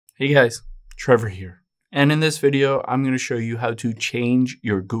Hey guys, Trevor here. And in this video, I'm going to show you how to change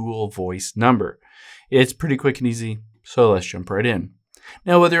your Google Voice number. It's pretty quick and easy, so let's jump right in.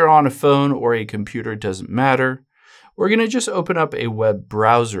 Now, whether you're on a phone or a computer, it doesn't matter. We're going to just open up a web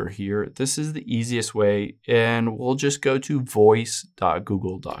browser here. This is the easiest way, and we'll just go to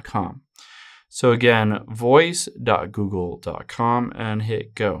voice.google.com. So again, voice.google.com and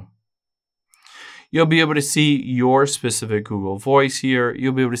hit go. You'll be able to see your specific Google Voice here.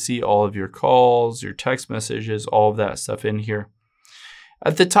 You'll be able to see all of your calls, your text messages, all of that stuff in here.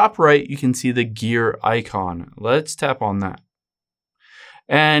 At the top right, you can see the gear icon. Let's tap on that.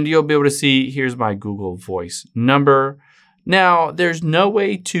 And you'll be able to see, here's my Google Voice number. Now, there's no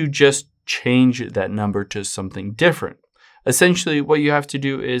way to just change that number to something different. Essentially, what you have to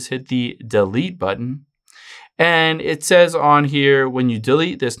do is hit the delete button. And it says on here, when you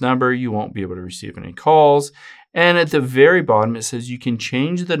delete this number, you won't be able to receive any calls. And at the very bottom, it says you can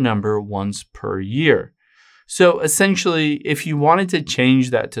change the number once per year. So essentially, if you wanted to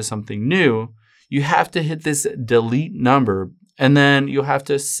change that to something new, you have to hit this delete number, and then you'll have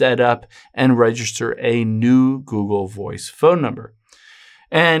to set up and register a new Google Voice phone number.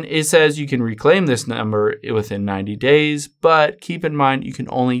 And it says you can reclaim this number within 90 days, but keep in mind, you can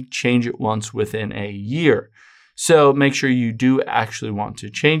only change it once within a year. So make sure you do actually want to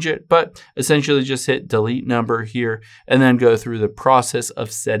change it, but essentially just hit delete number here and then go through the process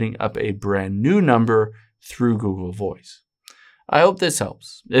of setting up a brand new number through Google Voice. I hope this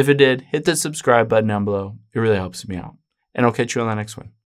helps. If it did, hit the subscribe button down below. It really helps me out. And I'll catch you on the next one.